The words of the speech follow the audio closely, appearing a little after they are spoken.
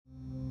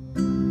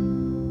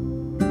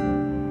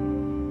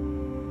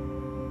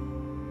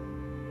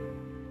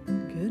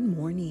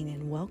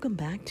welcome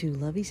back to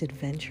Lovey's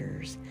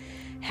Adventures.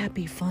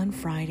 Happy Fun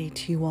Friday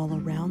to you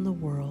all around the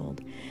world,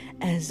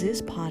 as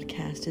this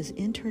podcast is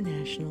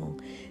international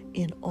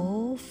in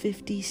all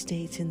 50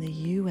 states in the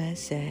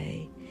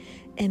USA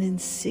and in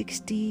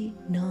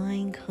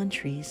 69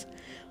 countries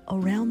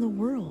around the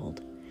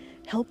world,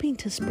 helping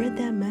to spread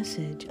that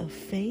message of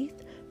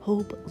faith,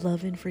 hope,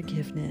 love, and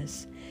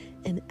forgiveness,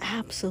 and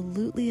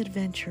absolutely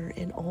adventure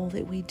in all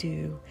that we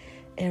do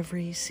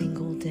every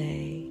single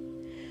day.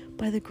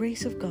 By the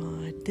grace of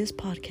God, this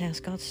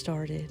podcast got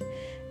started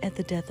at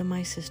the death of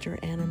my sister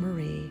Anna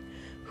Marie,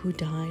 who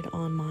died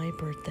on my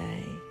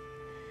birthday.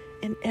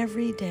 And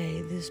every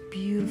day, this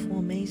beautiful,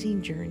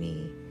 amazing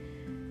journey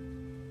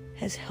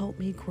has helped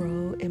me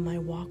grow in my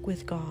walk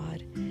with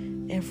God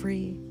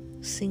every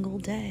single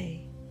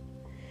day.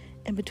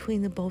 And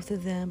between the both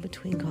of them,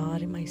 between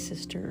God and my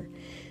sister,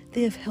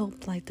 they have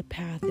helped light the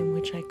path in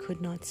which I could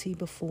not see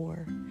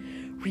before,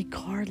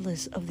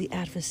 regardless of the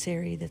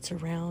adversary that's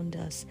around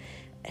us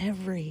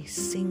every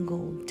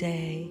single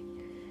day.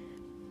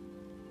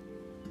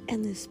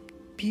 And this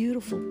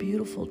beautiful,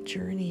 beautiful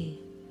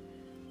journey,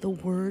 the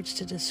words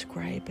to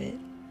describe it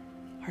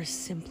are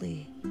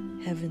simply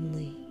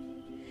heavenly.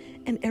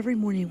 And every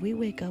morning we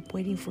wake up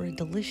waiting for a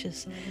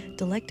delicious,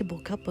 delectable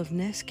cup of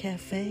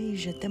Nescafé.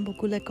 Je t'aime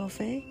beaucoup le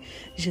café.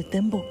 Je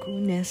t'aime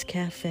beaucoup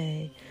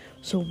Nescafé.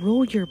 So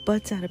roll your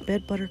butts out of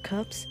bed,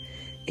 buttercups.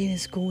 It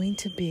is going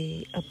to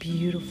be a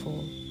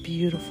beautiful,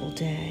 beautiful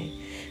day,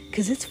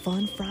 because it's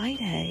Fun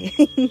Friday.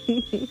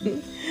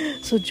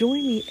 So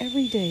join me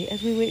every day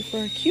as we wait for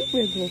our cute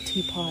red little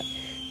teapot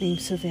named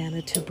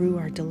Savannah to brew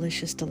our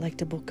delicious,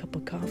 delectable cup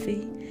of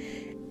coffee.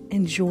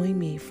 And join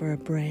me for a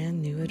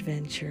brand new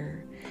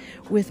adventure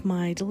with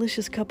my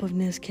delicious cup of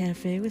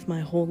Nescafe with my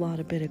whole lot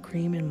of bit of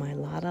cream and my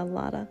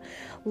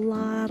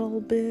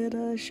little bit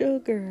of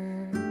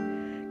sugar.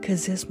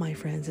 Because this, my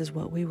friends, is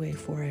what we wait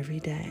for every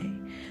day.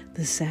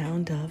 The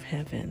sound of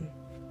heaven.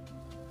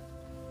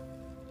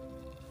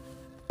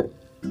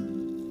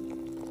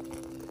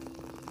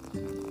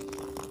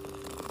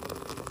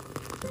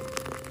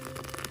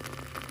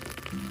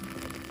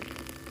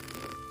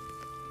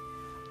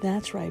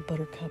 That's right,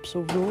 Buttercup. So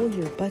roll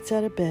your butts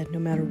out of bed no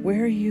matter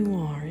where you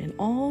are. In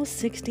all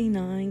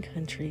 69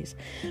 countries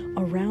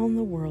around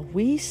the world,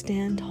 we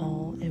stand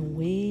tall and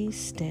we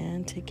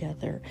stand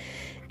together.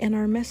 And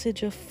our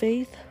message of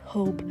faith,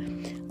 hope,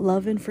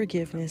 love, and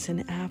forgiveness,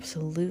 and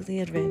absolutely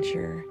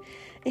adventure.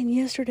 And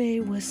yesterday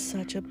was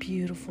such a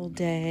beautiful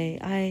day.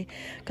 I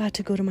got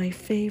to go to my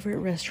favorite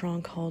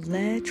restaurant called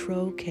Le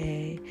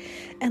Troquet.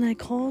 And I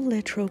call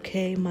Le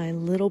Troquet my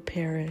little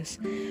Paris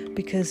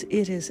because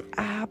it is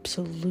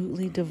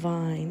absolutely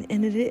divine.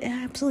 And it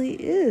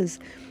absolutely is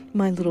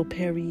my little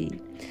Paris.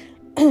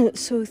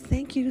 So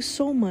thank you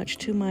so much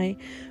to my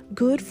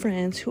good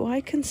friends who I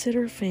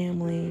consider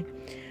family.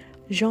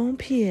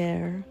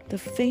 Jean-Pierre, the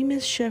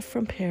famous chef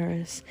from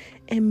Paris,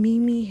 and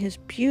Mimi, his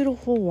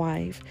beautiful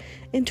wife,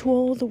 and to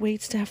all the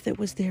waitstaff that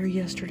was there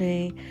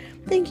yesterday.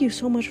 Thank you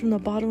so much from the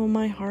bottom of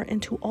my heart,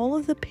 and to all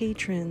of the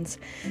patrons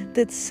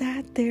that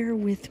sat there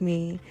with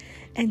me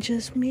and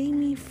just made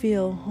me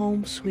feel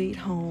home sweet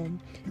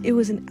home. It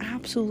was an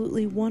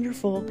absolutely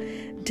wonderful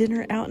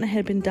dinner out, and I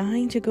had been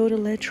dying to go to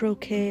Le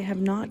Troquet. I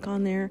have not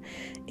gone there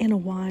in a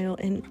while,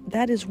 and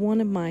that is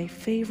one of my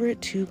favorite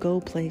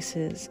to-go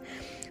places.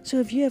 So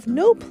if you have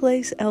no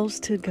place else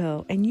to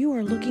go and you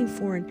are looking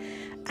for an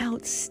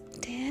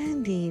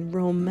outstanding,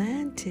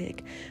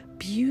 romantic,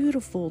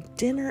 beautiful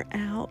dinner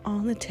out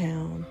on the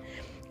town,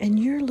 and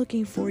you're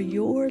looking for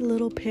your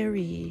little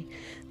Paris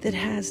that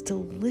has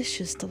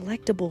delicious,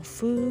 delectable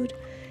food,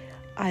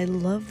 I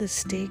love the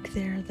steak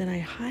there, then I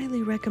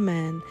highly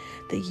recommend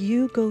that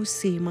you go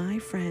see my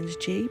friends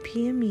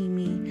JP and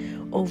Mimi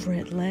over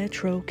at Le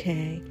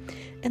Troquet,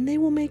 and they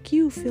will make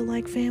you feel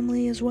like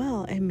family as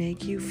well and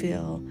make you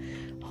feel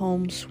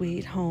home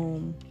sweet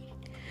home,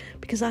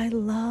 because I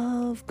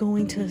love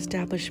going to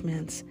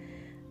establishments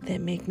that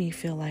make me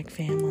feel like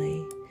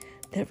family,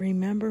 that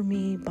remember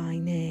me by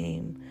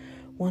name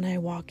when I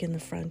walk in the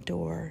front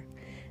door,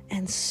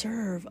 and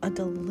serve a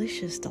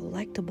delicious,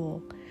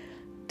 delectable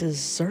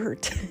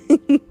dessert.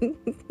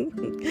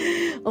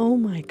 Oh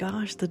my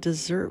gosh, the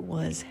dessert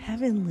was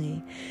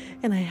heavenly.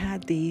 And I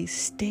had the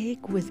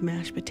steak with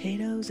mashed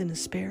potatoes and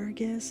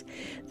asparagus.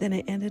 Then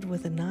I ended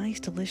with a nice,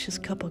 delicious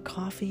cup of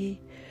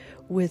coffee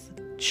with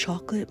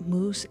chocolate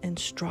mousse and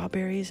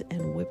strawberries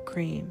and whipped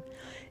cream.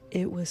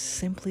 It was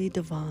simply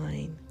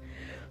divine.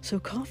 So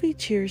coffee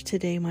cheers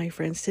today, my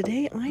friends.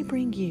 Today I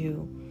bring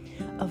you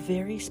a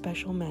very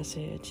special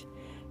message.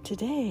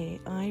 Today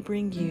I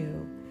bring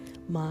you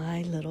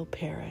my little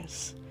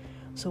Paris.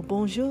 So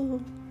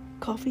bonjour,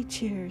 coffee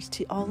cheers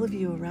to all of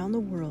you around the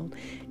world.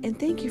 And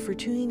thank you for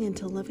tuning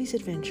into Lovey's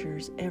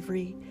Adventures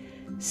every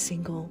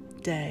single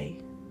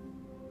day.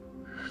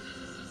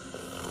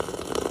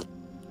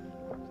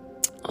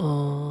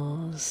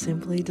 Oh,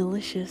 simply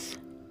delicious.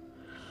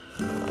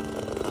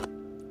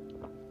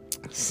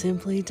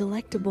 Simply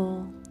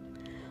delectable.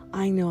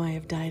 I know I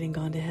have died and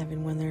gone to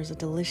heaven when there's a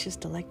delicious,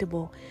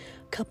 delectable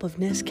cup of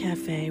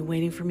Nescafe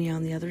waiting for me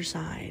on the other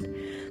side.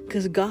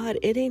 Because God,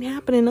 it ain't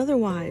happening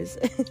otherwise.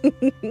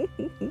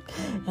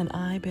 And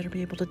I better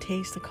be able to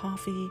taste the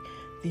coffee,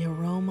 the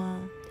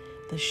aroma,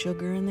 the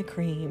sugar and the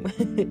cream.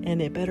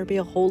 And it better be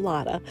a whole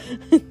lotta.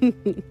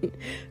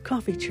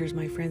 Coffee cheers,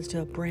 my friends,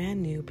 to a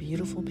brand new,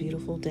 beautiful,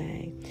 beautiful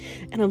day.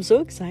 And I'm so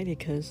excited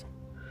because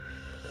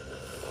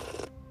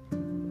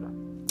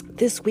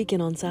this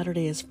weekend on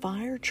Saturday is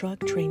Fire Truck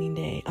Training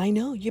Day. I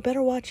know, you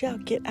better watch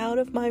out. Get out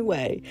of my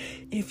way.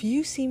 If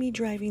you see me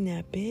driving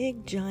that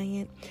big,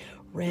 giant,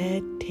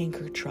 red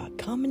tanker truck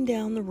coming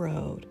down the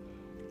road,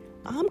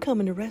 I'm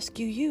coming to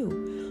rescue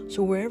you.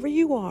 So wherever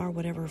you are,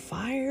 whatever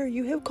fire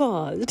you have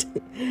caused,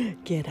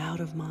 get out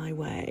of my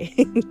way.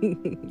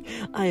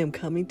 I am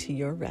coming to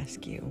your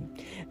rescue.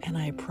 And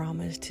I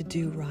promise to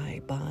do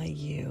right by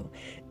you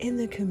in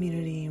the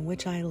community in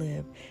which I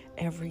live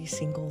every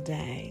single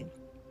day.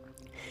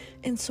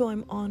 And so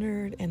I'm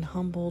honored and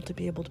humbled to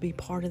be able to be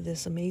part of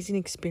this amazing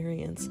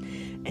experience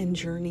and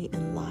journey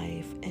in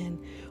life.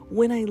 And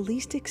when I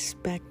least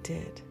expect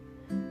it,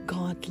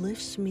 God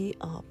lifts me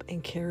up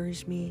and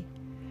carries me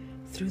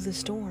through the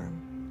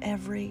storm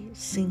every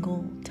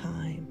single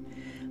time.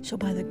 So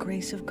by the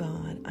grace of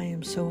God, I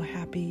am so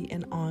happy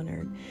and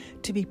honored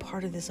to be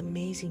part of this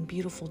amazing,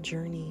 beautiful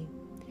journey.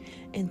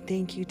 And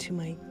thank you to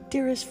my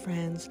dearest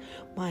friends,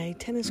 my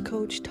tennis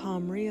coach,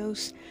 Tom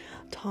Rios.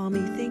 Tommy,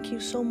 thank you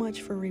so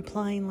much for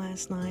replying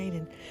last night.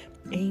 And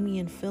Amy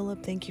and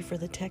Philip, thank you for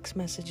the text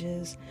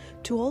messages.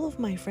 To all of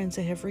my friends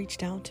that have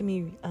reached out to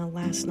me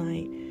last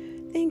night,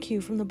 thank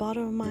you from the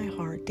bottom of my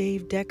heart.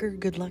 Dave Decker,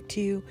 good luck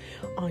to you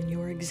on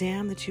your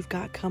exam that you've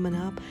got coming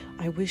up.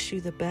 I wish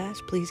you the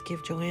best. Please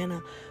give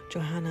Johanna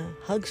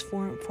hugs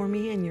for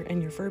me and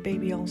your fur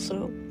baby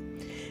also.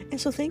 And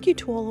so thank you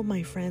to all of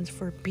my friends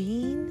for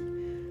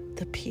being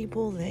the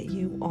people that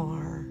you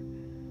are,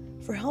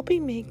 for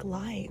helping make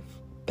life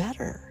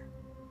better.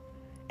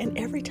 And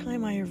every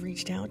time I have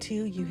reached out to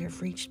you, you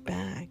have reached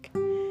back.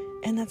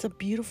 And that's a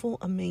beautiful,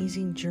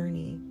 amazing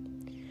journey.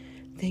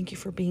 Thank you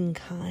for being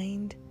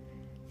kind.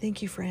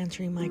 Thank you for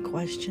answering my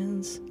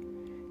questions.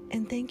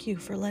 And thank you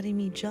for letting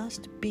me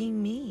just be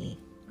me.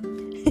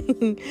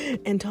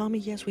 And Tommy,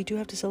 yes, we do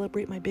have to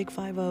celebrate my big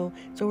 5-0.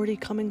 It's already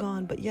come and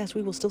gone, but yes,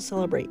 we will still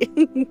celebrate.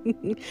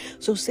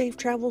 So safe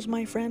travels,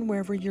 my friend,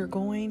 wherever you're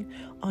going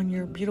on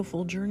your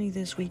beautiful journey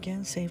this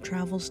weekend. Safe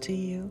travels to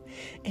you.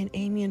 And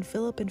Amy and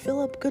Philip. And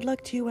Philip, good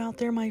luck to you out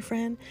there, my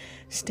friend.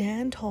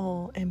 Stand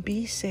tall and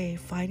be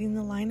safe fighting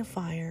the line of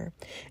fire.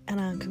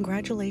 And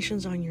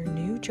congratulations on your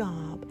new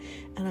job.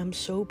 And I'm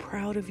so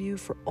proud of you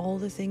for all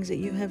the things that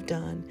you have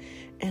done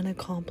and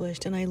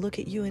accomplished. And I look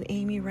at you and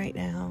Amy right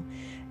now,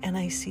 and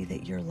I see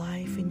that your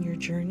life and your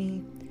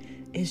journey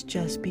is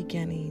just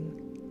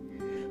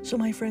beginning. So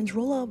my friends,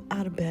 roll up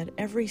out of bed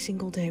every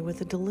single day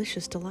with a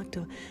delicious,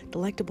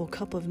 delectable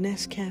cup of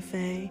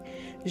Nescafe.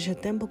 Je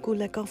t'aime beaucoup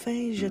le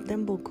café, je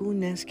t'aime beaucoup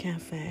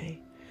Nescafe.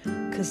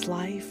 Because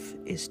life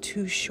is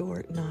too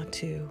short not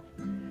to.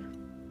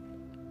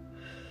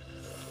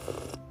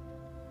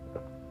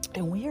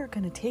 And we are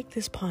going to take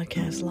this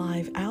podcast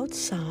live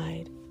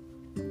outside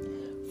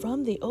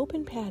from the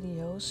open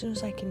patio as soon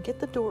as I can get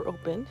the door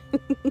open.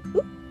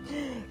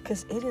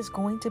 Because it is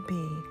going to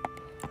be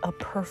a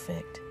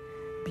perfect,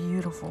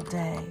 beautiful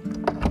day.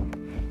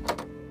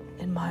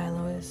 And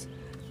Milo is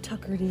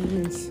tuckered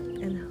in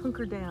and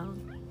hunkered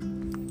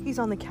down. He's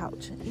on the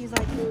couch. He's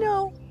like,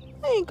 no,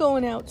 I ain't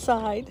going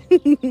outside.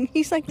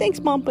 He's like, thanks,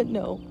 Mom, but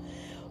no.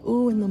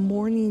 Ooh, and the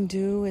morning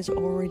dew is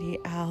already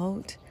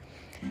out.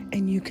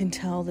 And you can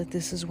tell that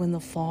this is when the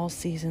fall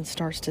season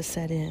starts to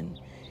set in.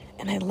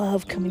 And I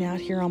love coming out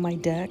here on my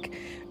deck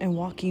and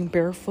walking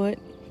barefoot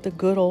the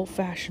good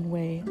old-fashioned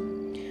way.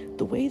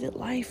 The way that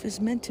life is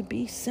meant to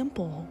be,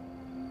 simple.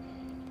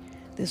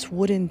 This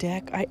wooden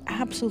deck, I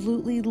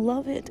absolutely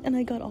love it. And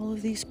I got all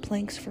of these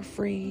planks for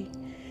free.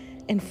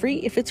 And free,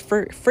 if it's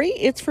for free,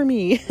 it's for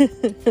me.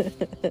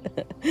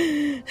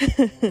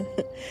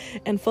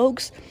 And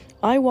folks,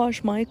 I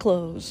wash my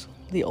clothes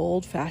the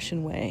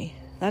old-fashioned way.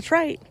 That's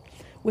right.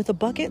 With a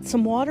bucket,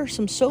 some water,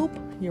 some soap,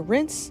 you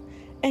rinse,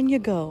 and you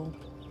go.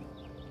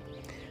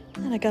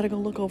 And I gotta go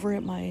look over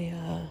at my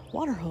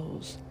water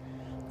hose.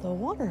 The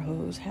water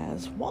hose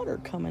has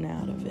water coming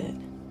out of it.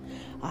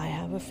 I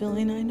have a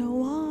feeling I know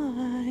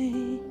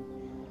why.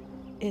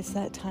 It's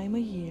that time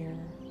of year.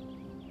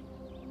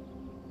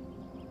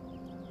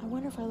 I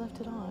wonder if I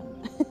left it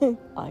on.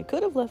 I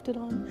could have left it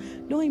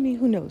on. Knowing me,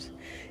 who knows?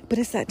 But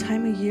it's that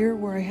time of year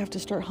where I have to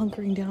start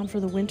hunkering down for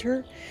the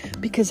winter.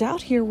 Because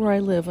out here where I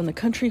live on the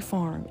country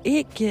farm,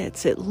 it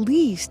gets at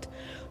least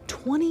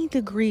 20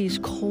 degrees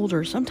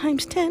colder,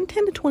 sometimes 10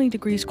 to 20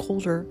 degrees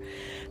colder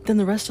than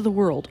the rest of the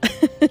world.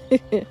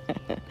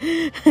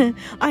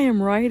 I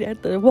am right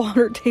at the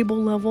water table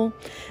level,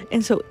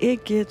 and so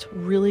it gets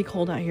really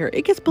cold out here.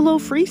 It gets below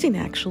freezing,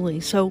 actually.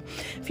 So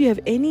if you have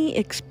any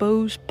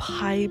exposed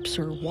pipes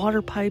or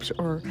water pipes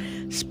or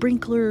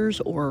sprinklers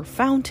or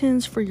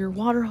fountains for your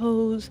water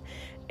hose,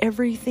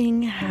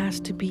 everything has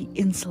to be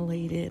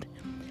insulated.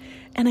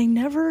 And I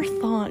never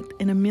thought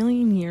in a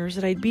million years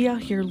that I'd be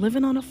out here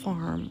living on a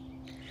farm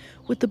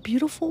with the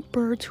beautiful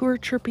birds who are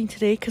chirping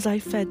today because I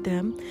fed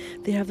them.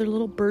 They have their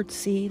little bird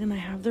seed and I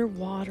have their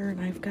water,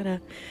 and I've got to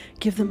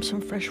give them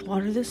some fresh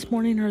water this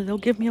morning or they'll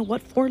give me a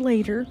what for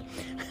later.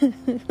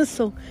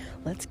 So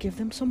let's give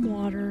them some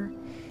water.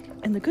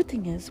 And the good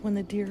thing is when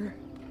the deer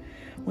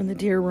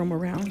roam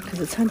around, because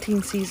it's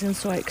hunting season,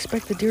 so I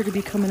expect the deer to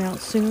be coming out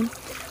soon.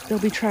 They'll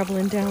be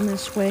traveling down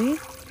this way.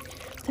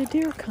 The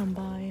deer come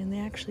by and they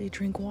actually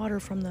drink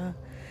water from the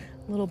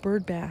little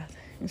bird bath.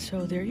 And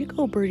so there you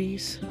go,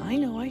 birdies. I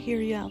know, I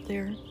hear you out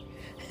there.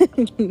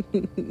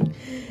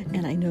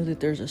 And I know that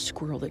there's a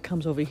squirrel that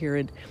comes over here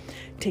and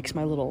takes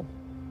my little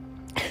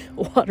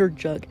water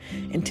jug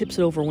and tips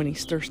it over when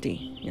he's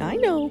thirsty. Yeah, I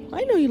know,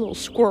 you little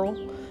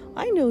squirrel.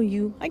 I know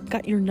you. I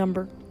got your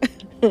number.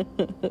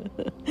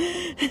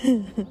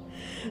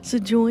 So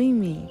join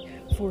me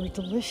for a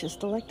delicious,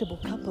 delectable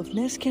cup of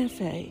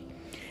Nescafe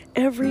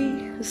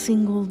every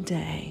single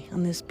day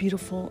on this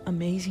beautiful,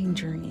 amazing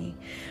journey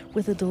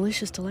with a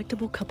delicious,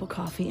 delectable cup of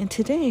coffee. And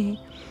today,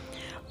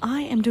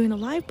 I am doing a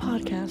live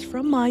podcast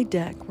from my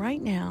deck right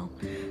now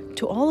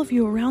to all of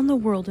you around the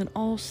world in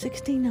all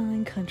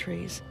 69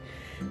 countries.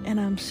 And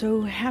I'm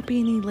so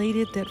happy and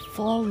elated that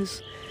fall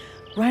is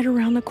right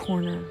around the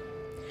corner.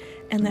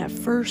 And that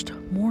first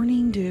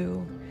morning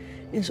dew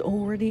is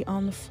already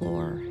on the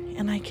floor.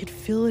 And I could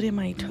feel it in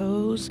my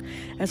toes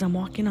as I'm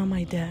walking on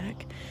my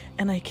deck.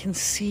 And I can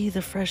see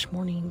the fresh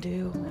morning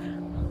dew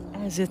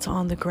as it's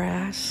on the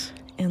grass.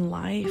 And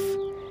life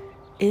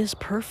is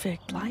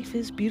perfect. Life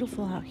is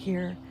beautiful out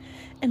here.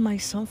 And my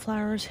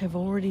sunflowers have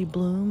already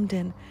bloomed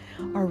and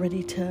are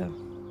ready to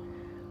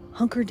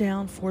hunker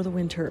down for the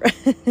winter.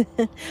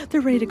 They're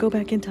ready to go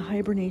back into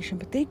hibernation,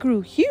 but they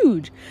grew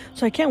huge.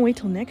 So I can't wait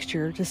till next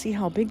year to see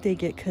how big they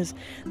get, because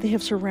they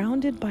have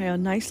surrounded by a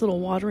nice little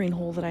watering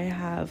hole that I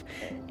have,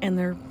 and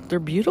they're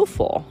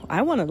beautiful.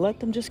 I want to let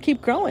them just keep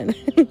growing.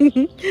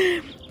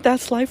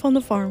 That's life on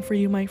the farm for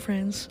you, my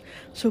friends.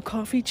 So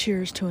coffee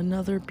cheers to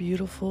another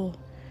beautiful,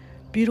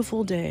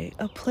 beautiful day.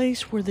 A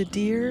place where the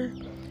deer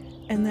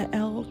and the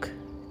elk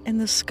and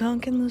the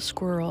skunk and the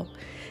squirrel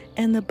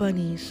and the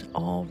bunnies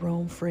all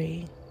roam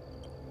free.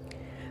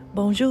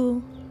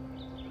 Bonjour.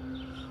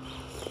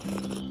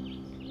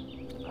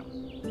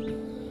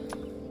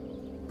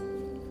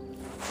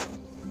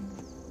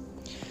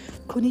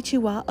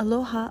 Konnichiwa,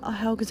 aloha,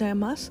 ahau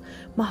gozaimasu,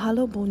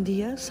 mahalo, bon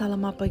dia,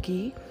 salamat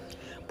pagi,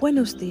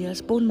 buenos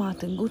dias, bon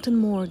matin, guten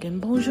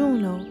morgen,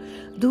 buongiorno,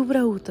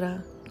 dobra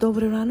utra,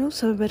 dobre rano,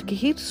 saber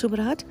kahir,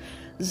 subrat,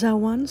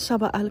 zawan,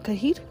 saba al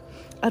kahir,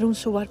 arun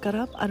suwar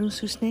karab, arun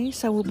susne,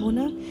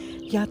 sawubuna,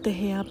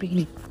 yatehea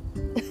bini.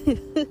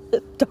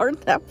 Darn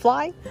that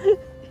fly.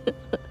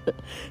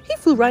 He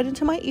flew right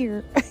into my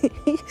ear.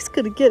 He's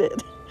gonna get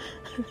it.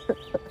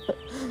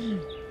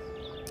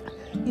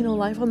 You know,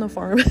 life on the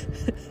farm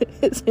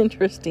is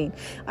interesting.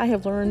 I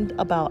have learned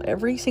about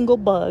every single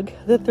bug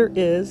that there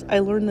is. I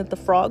learned that the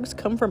frogs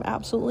come from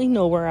absolutely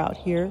nowhere out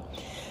here.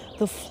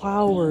 The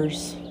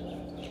flowers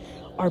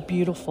are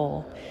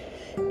beautiful.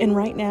 And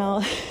right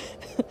now,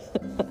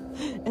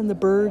 and the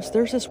birds,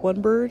 there's this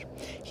one bird.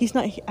 He's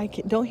not,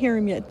 don't hear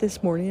him yet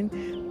this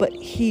morning, but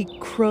he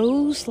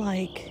crows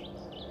like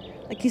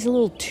he's a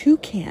little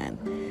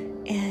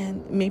toucan.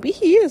 And maybe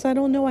he is. I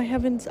don't know. I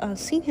haven't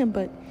seen him,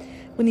 but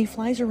when he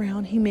flies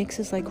around, he makes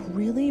this like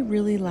really,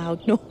 really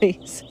loud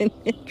noise, and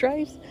it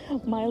drives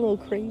Milo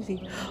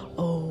crazy.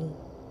 Oh,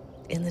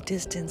 in the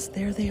distance,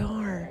 there they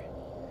are.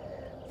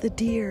 The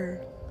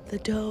deer, the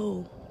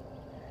doe.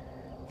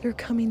 They're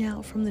coming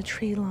out from the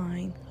tree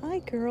line. Hi,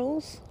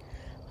 girls.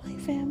 Hi,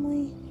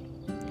 family.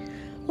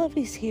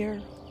 Lovey's here.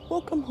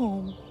 Welcome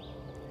home.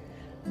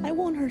 I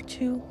won't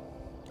hurt you.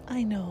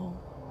 I know.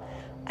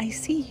 I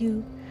see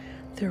you.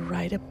 They're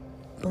right up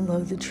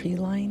below the tree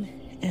line.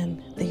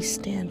 And they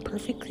stand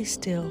perfectly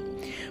still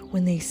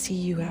when they see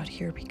you out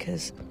here,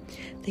 because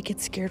they get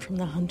scared from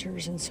the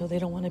hunters, and so they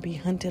don't want to be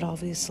hunted,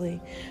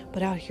 obviously.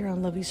 But out here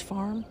on Lovey's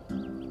farm,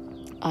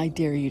 I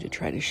dare you to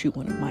try to shoot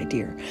one of my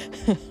deer.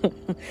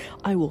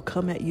 I will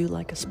come at you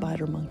like a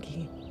spider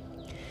monkey.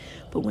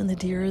 But when the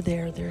deer are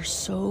there, they're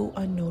so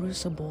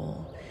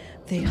unnoticeable.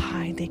 They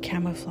hide, they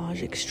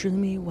camouflage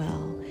extremely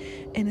well.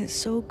 And it's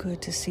so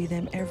good to see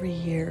them every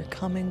year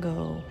come and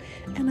go.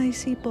 And I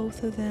see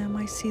both of them.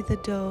 I see the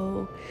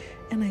doe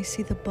and I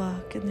see the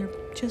buck, and they're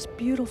just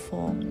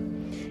beautiful.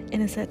 And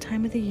it's that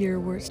time of the year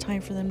where it's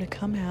time for them to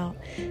come out.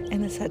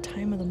 And it's that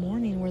time of the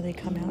morning where they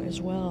come out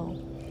as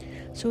well.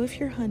 So if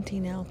you're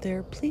hunting out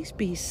there, please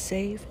be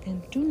safe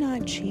and do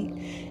not cheat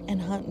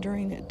and hunt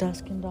during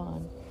dusk and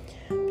dawn,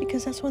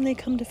 because that's when they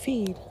come to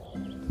feed.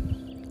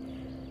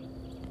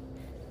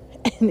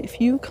 And if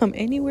you come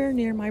anywhere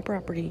near my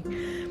property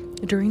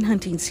during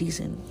hunting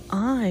season,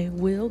 I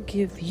will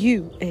give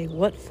you a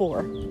what for.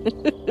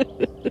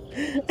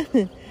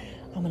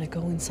 I'm going to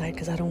go inside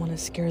because I don't want to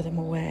scare them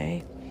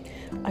away.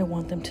 I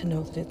want them to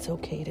know that it's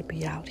okay to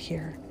be out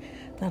here.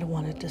 I don't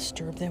want to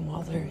disturb them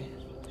while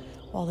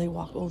while they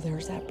walk. Oh,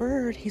 there's that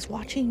bird. He's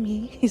watching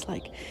me. He's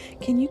like,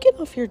 can you get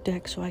off your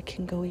deck so I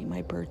can go eat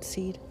my bird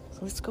seed? So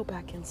let's go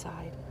back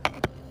inside.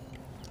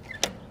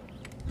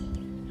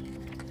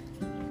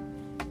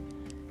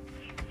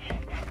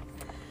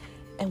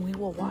 And we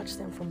will watch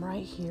them from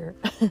right here.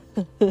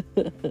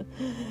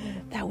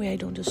 That way I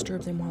don't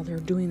disturb them while they're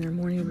doing their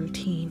morning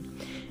routine.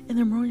 In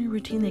their morning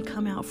routine, they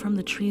come out from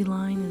the tree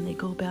line and they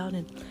go about,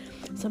 and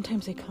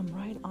sometimes they come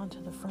right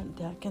onto the front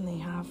deck and they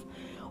have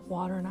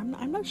water. And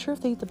I'm not sure if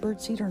they eat the bird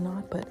seed or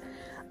not, but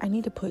I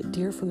need to put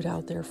deer food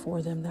out there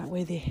for them. That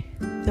way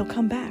they'll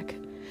come back,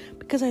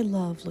 because I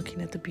love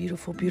looking at the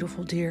beautiful,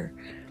 beautiful deer,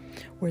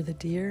 where the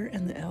deer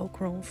and the elk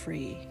roam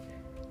free.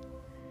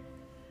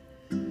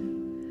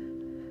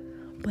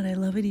 But I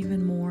love it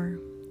even more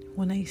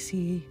when I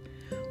see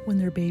when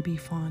their baby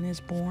fawn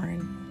is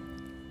born,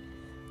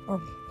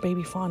 or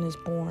baby fawn is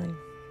born.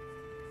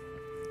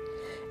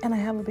 And I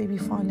have a baby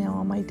fawn now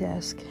on my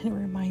desk, and it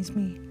reminds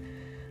me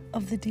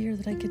of the deer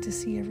that I get to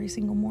see every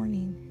single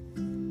morning.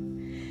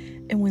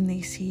 And when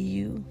they see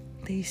you,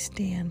 they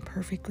stand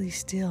perfectly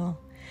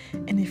still.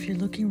 And if you're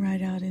looking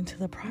right out into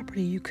the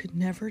property, you could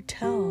never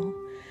tell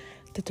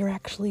that they're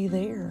actually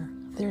there.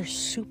 They're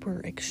super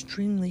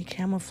extremely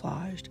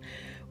camouflaged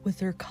with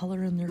their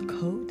color and their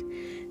coat.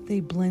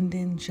 They blend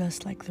in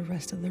just like the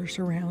rest of their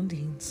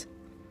surroundings.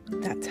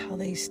 That's how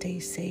they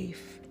stay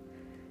safe.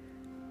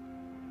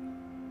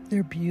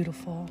 They're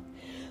beautiful.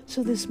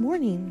 So this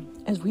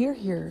morning, as we are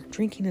here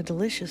drinking a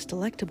delicious,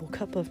 delectable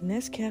cup of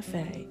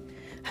Nescafe,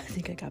 I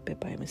think I got bit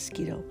by a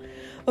mosquito.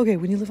 Okay,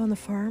 when you live on the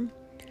farm,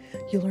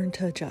 you learn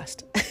to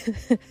adjust.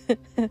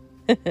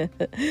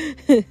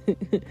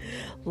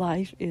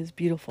 Life is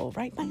beautiful,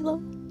 right,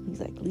 Milo? He's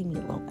like, leave me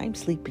alone, I'm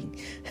sleeping.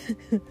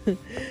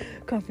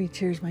 Coffee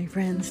cheers, my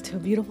friends, to a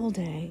beautiful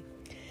day,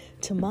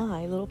 to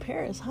my little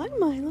Paris. Hi,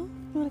 Milo.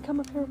 You want to come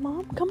up here,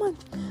 Mom? Come on,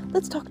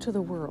 let's talk to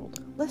the world.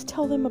 Let's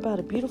tell them about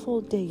a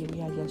beautiful day we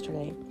had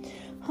yesterday.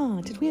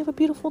 Did we have a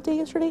beautiful day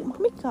yesterday?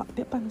 Mommy got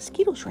bit by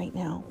mosquitoes right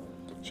now.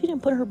 She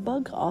didn't put her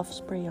bug off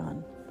spray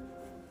on.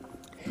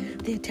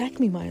 They attacked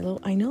me, Milo.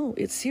 I know,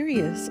 it's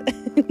serious.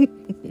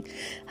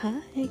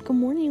 Hi, good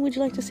morning. Would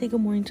you like to say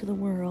good morning to the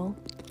world?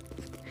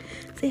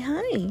 Say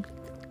hi.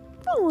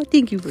 Oh,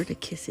 thank you for the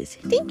kisses.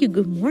 Thank you,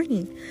 good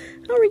morning.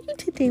 How are you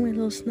today, my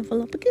little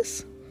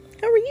snuffleupagus?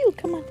 How are you?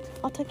 Come on,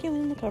 I'll tuck you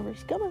in the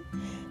covers. Come on.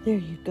 There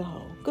you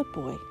go. Good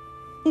boy.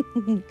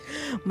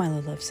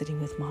 Milo loves sitting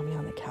with Mommy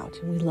on the couch,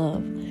 and we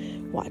love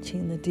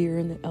watching the deer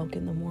and the elk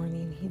in the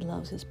morning. He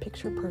loves his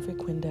picture-perfect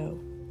window.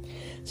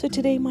 So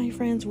today, my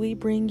friends, we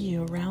bring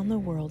you around the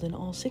world in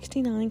all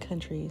 69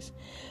 countries,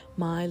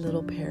 my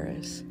little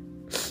Paris.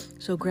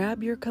 So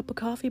grab your cup of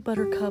coffee,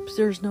 buttercups.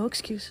 There's no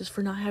excuses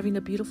for not having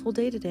a beautiful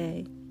day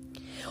today.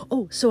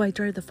 Oh, so I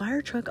drive the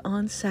fire truck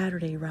on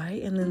Saturday,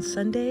 right? And then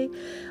Sunday,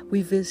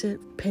 we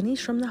visit Pennies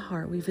from the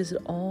Heart. We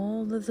visit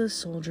all of the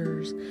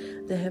soldiers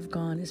that have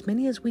gone. As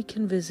many as we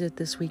can visit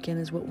this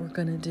weekend is what we're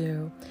going to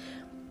do.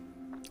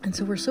 And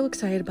so we're so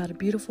excited about a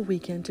beautiful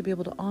weekend to be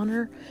able to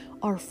honor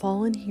our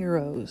fallen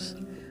heroes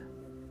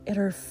at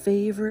our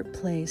favorite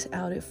place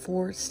out at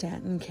Fort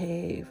Stanton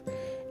Cave.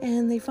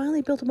 And they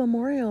finally built a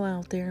memorial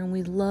out there, and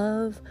we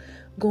love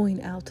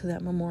going out to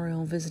that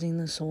memorial and visiting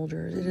the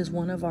soldiers. It is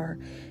one of our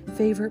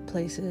favorite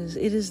places.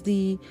 It is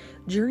the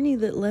journey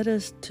that led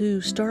us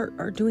to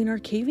start doing our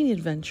caving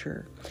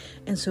adventure.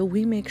 And so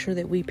we make sure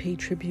that we pay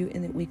tribute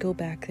and that we go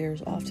back there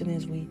as often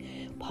as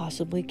we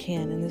possibly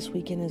can. And this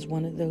weekend is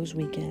one of those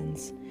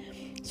weekends.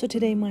 So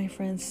today, my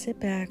friends, sit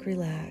back,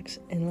 relax,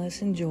 and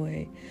let's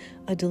enjoy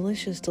a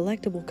delicious,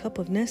 delectable cup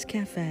of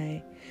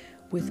Nescafe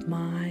with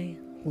my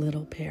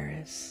little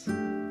Paris.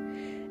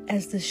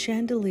 As the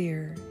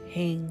chandelier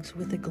hangs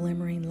with the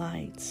glimmering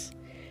lights,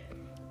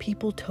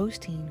 people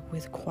toasting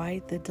with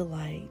quite the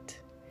delight,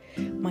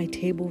 my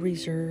table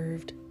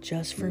reserved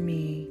just for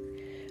me,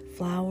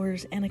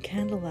 flowers and a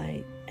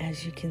candlelight,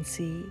 as you can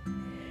see,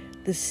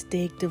 the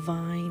steak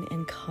divine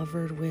and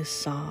covered with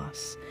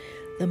sauce,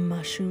 the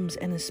mushrooms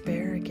and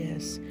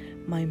asparagus,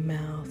 my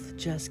mouth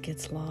just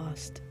gets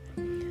lost,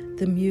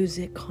 the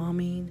music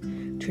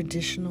calming,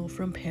 traditional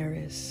from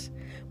Paris,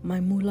 my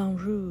Moulin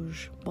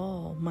Rouge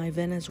ball, my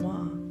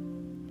Venezois.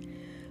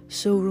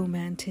 So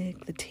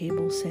romantic, the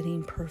table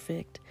setting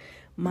perfect,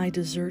 my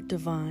dessert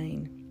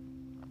divine,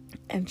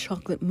 and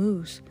chocolate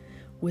mousse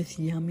with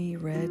yummy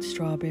red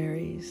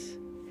strawberries.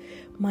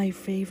 My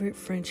favorite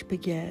French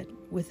baguette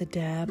with a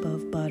dab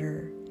of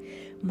butter,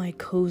 my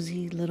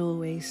cozy little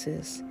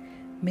oasis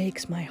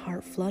makes my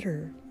heart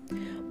flutter.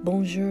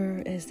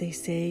 Bonjour, as they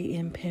say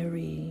in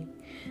Paris,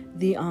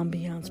 the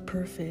ambiance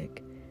perfect.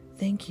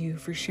 Thank you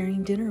for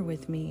sharing dinner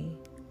with me.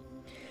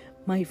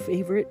 My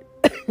favorite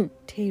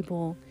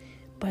table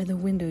by the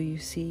window you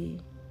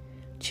see.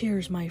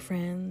 Cheers, my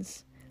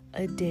friends,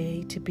 a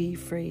day to be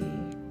free.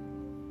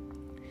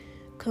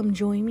 Come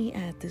join me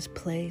at this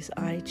place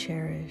I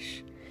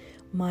cherish,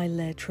 my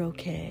Le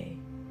Troquet,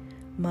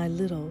 my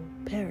little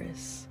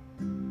Paris.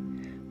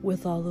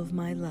 With all of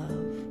my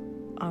love,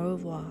 au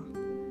revoir,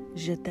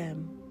 je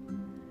t'aime,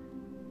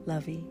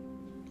 lovey.